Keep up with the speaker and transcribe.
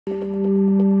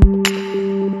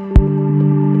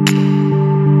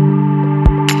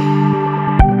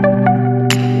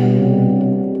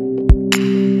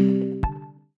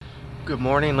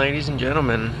morning, ladies and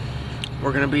gentlemen.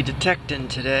 We're going to be detecting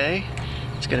today.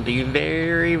 It's going to be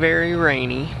very, very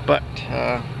rainy, but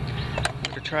we're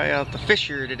going to try out the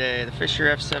Fisher today, the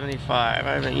Fisher F75.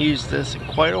 I haven't used this in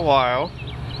quite a while,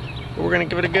 but we're going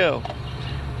to give it a go.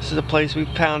 This is a place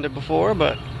we've pounded before,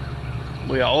 but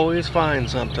we always find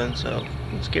something, so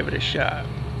let's give it a shot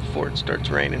before it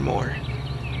starts raining more.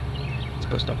 It's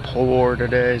supposed to pour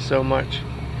today so much,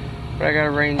 but I got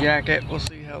a rain jacket. We'll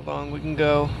see how long we can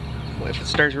go. If it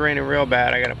starts raining real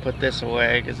bad, I gotta put this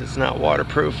away because it's not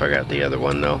waterproof. I got the other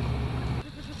one though.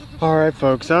 Alright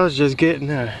folks, I was just getting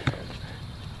a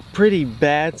pretty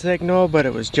bad signal, but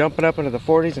it was jumping up into the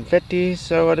 40s and 50s,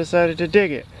 so I decided to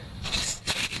dig it.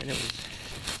 And it was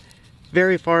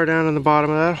very far down in the bottom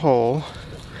of that hole,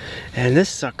 and this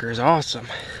sucker is awesome.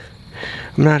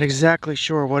 I'm not exactly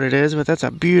sure what it is, but that's a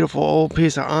beautiful old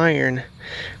piece of iron.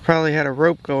 Probably had a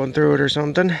rope going through it or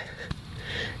something.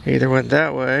 Either went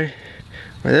that way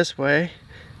or this way,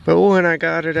 but when I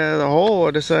got it out of the hole,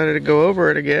 I decided to go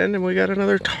over it again, and we got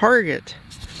another target.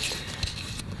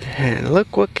 And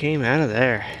look what came out of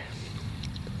there.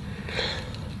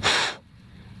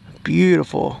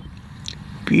 Beautiful,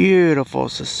 beautiful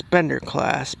suspender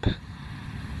clasp.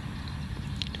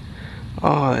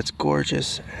 Oh, that's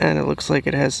gorgeous, and it looks like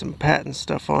it has some patent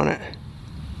stuff on it.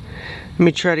 Let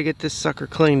me try to get this sucker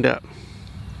cleaned up.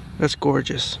 That's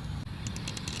gorgeous.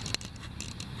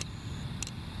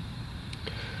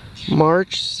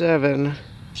 March 7,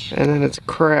 and then it's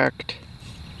cracked.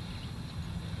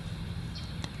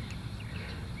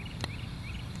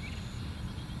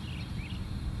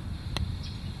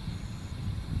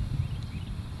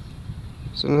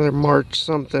 It's another March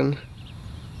something.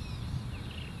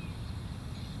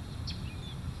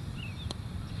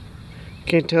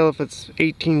 Can't tell if it's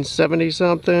 1870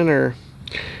 something or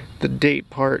the date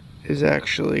part is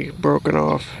actually broken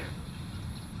off.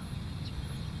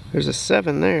 There's a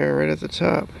 7 there right at the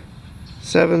top.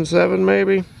 7-7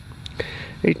 maybe?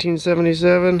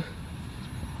 1877.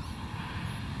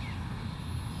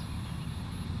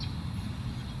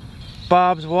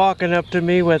 Bob's walking up to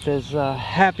me with his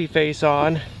happy face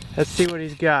on. Let's see what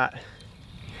he's got.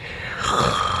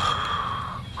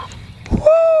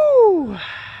 Woo!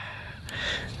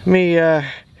 Me,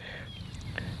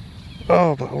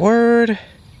 oh my word.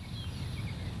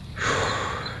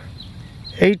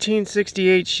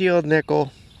 1868 shield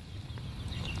nickel.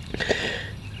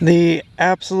 The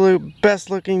absolute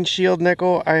best looking shield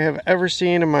nickel I have ever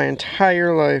seen in my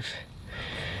entire life.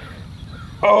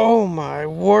 Oh my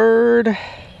word.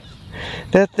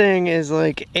 That thing is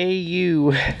like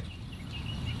AU.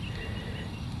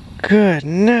 Good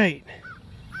night.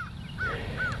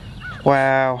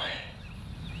 Wow.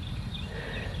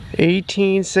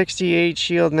 1868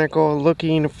 shield nickel,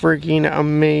 looking freaking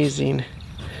amazing.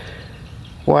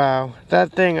 Wow,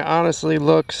 that thing honestly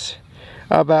looks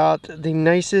about the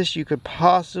nicest you could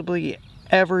possibly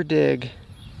ever dig.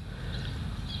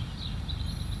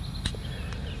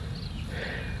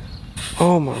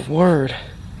 Oh my word.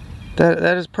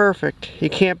 That is perfect. You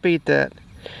can't beat that.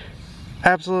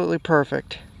 Absolutely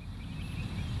perfect.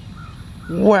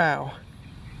 Wow.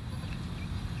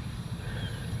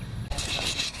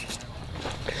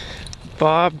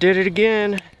 Bob did it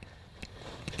again.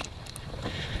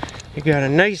 You got a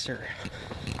nicer.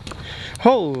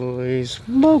 Holy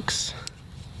smokes.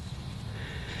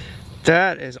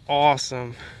 That is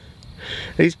awesome.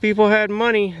 These people had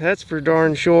money, that's for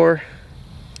darn sure.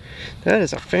 That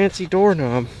is a fancy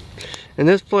doorknob. And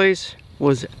this place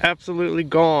was absolutely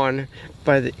gone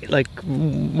by the, like,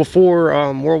 before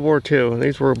World War II.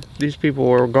 These people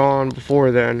were gone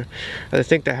before then. I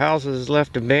think the house was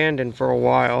left abandoned for a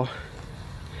while.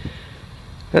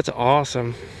 That's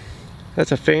awesome.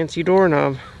 That's a fancy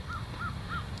doorknob.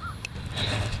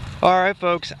 Alright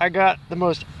folks, I got the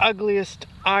most ugliest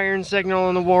iron signal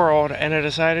in the world, and I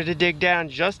decided to dig down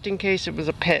just in case it was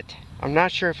a pit. I'm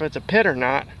not sure if it's a pit or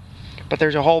not, but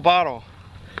there's a whole bottle.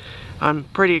 I'm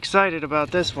pretty excited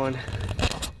about this one. I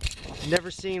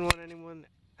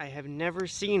have never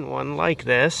seen one like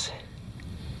this.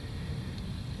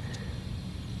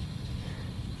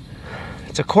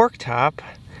 It's a cork top.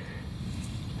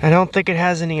 I don't think it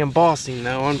has any embossing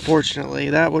though,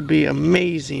 unfortunately. That would be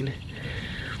amazing.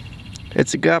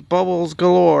 It's got bubbles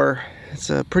galore. It's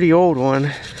a pretty old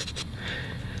one.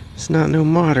 It's not no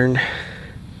modern.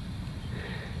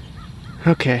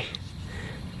 Okay.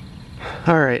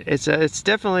 Alright, it's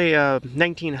definitely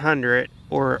 1900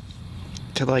 or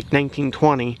to like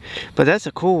 1920, but that's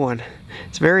a cool one.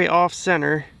 It's very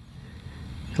off-center.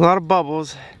 A lot of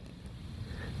bubbles.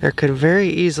 There could very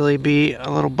easily be a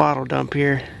little bottle dump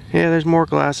here. Yeah, there's more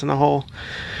glass in the hole.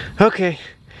 Okay.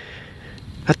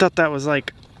 I thought that was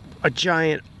like a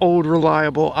giant old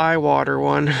reliable eye water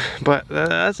one, but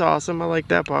that's awesome. I like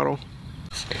that bottle.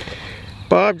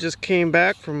 Bob just came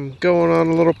back from going on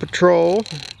a little patrol.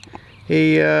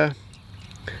 He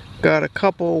got a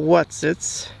couple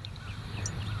Wutzits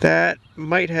that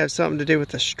might have something to do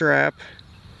with the strap.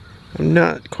 I'm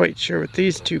not quite sure what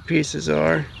these two pieces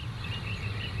are.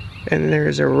 And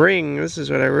there's a ring. This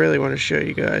is what I really want to show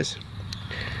you guys.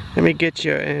 Let me get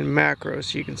you in macro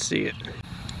so you can see it.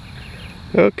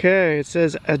 Okay, it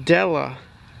says Adela.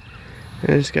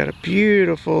 And it's got a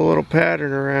beautiful little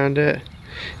pattern around it.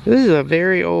 This is a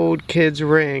very old kid's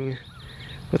ring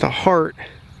with a heart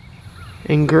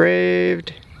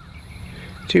engraved.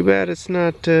 Too bad it's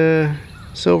not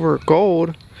silver or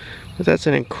gold, but that's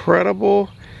an incredible,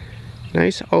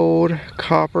 nice old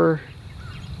copper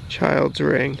child's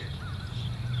ring.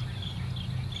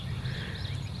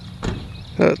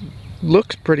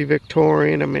 Looks pretty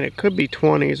Victorian. I mean, it could be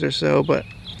 20s or so, but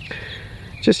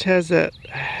just has that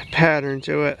pattern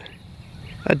to it.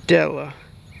 Adela.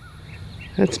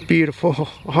 That's beautiful.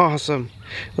 Awesome.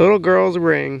 Little girl's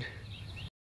ring.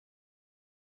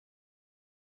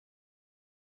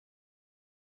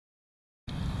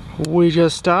 We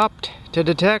just stopped to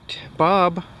detect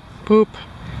Bob poop.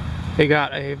 He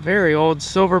got a very old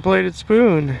silver-plated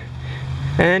spoon,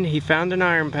 and he found an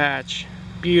iron patch.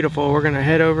 Beautiful. We're gonna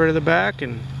head over to the back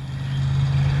and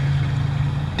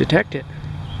detect it.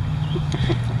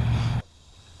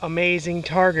 Amazing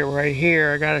target right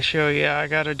here. I gotta show you. I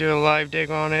gotta do a live dig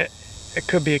on it. It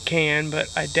could be a can,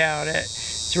 but I doubt it.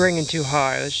 It's ringing too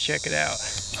high. Let's check it out.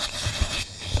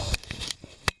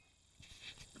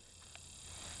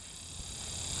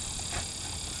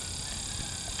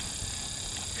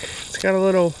 It's got a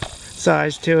little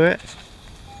size to it.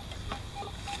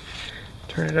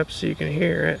 Turn it up so you can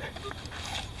hear it.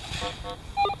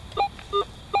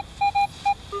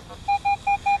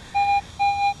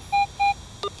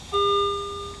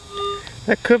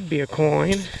 That could be a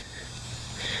coin.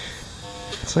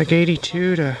 It's like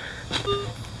 82 to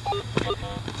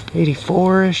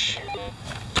 84-ish.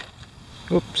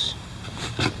 Oops.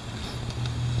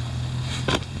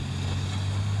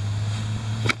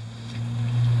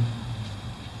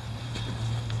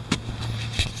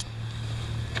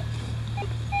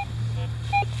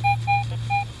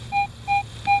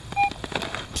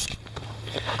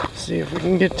 See if we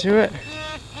can get to it.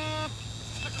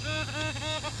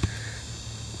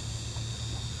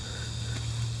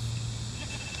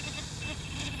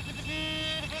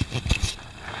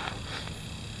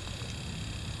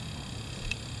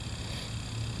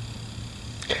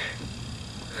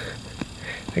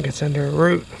 I think it's under a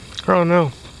root. Oh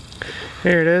no.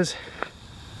 Here it is.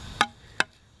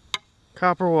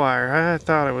 Copper wire. I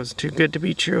thought it was too good to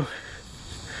be true.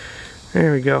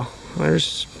 There we go.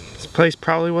 This place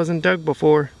probably wasn't dug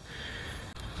before.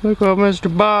 Look what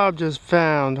Mr. Bob just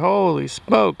found. Holy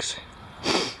smokes.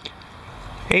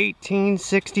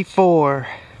 1864.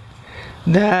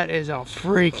 That is a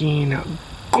freaking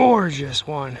gorgeous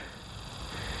one.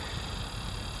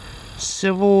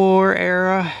 Civil War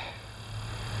era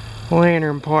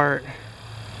lantern part.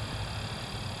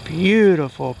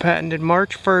 Beautiful. Patented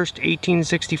March 1st,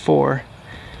 1864.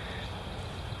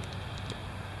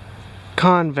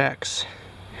 Convex.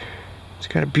 It's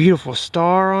got a beautiful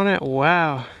star on it.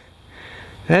 Wow.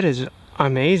 That is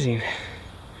amazing.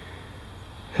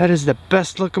 That is the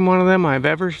best looking one of them I've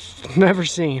ever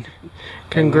seen.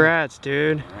 Congrats,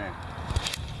 dude.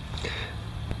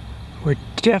 We're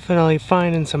definitely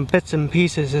finding some bits and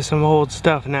pieces of some old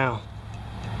stuff now.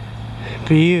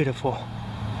 Beautiful.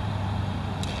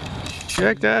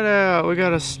 Check that out. We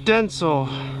got a stencil.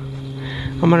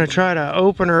 I'm gonna try to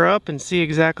open her up and see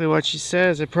exactly what she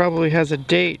says. It probably has a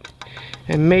date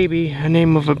and maybe a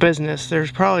name of a business.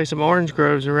 There's probably some orange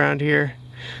groves around here,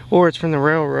 or it's from the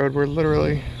railroad. We're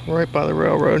literally right by the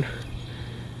railroad.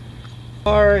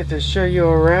 All right, to show you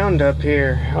around up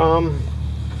here.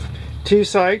 2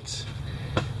 sites,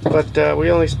 but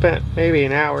we only spent maybe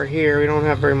an hour here. We don't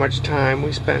have very much time.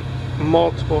 We spent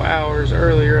multiple hours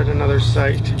earlier at another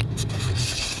site.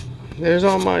 There's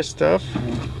all my stuff.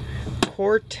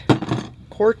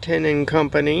 Corton and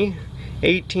Company,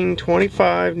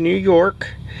 1825, New York.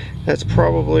 That's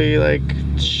probably like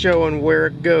showing where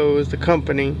it goes, the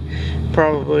company.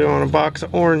 Probably on a box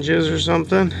of oranges or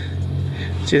something.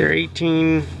 It's either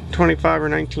 1825 or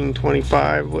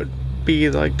 1925 would be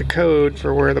like the code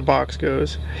for where the box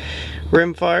goes.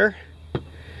 Rimfire.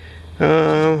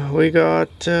 We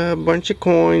got a bunch of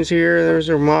coins here. Those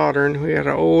are modern. We got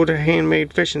an old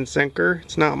handmade fishing sinker.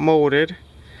 It's not molded.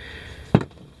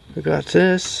 We got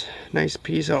this nice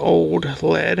piece of old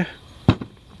lead.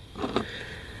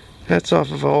 That's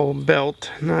off of an old belt.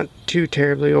 Not too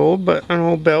terribly old, but an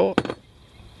old belt.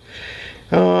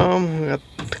 We got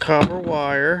the copper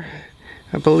wire.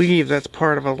 I believe that's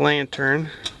part of a lantern.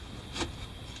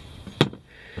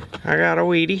 I got a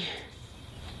Wheatie.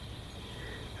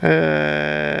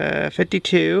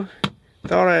 52.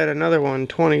 Thought I had another one,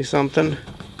 20 something.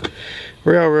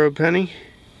 Railroad penny.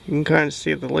 You can kind of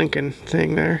see the Lincoln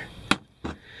thing there.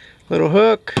 Little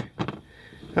hook.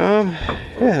 Yeah,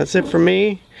 that's it for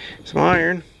me. Some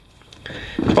iron.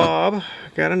 Bob.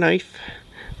 Got a knife.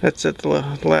 That's at the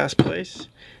last place.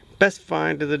 Best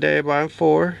find of the day by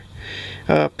 4.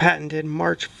 Patented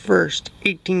March 1st,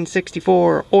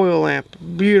 1864 oil lamp.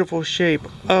 Beautiful shape.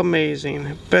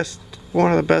 Amazing.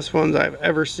 One of the best ones I've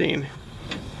ever seen.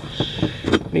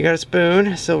 You got a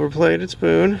spoon. Silver plated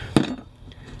spoon.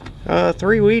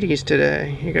 3 Wheaties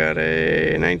today. You got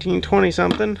a 1920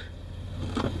 something.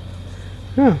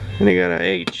 Oh, and you got a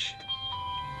H.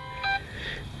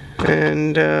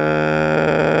 And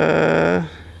oh,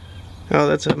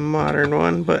 that's a modern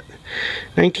one, but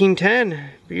 1910.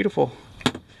 Beautiful.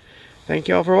 Thank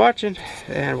you all for watching,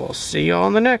 and we'll see you all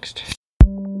in the next.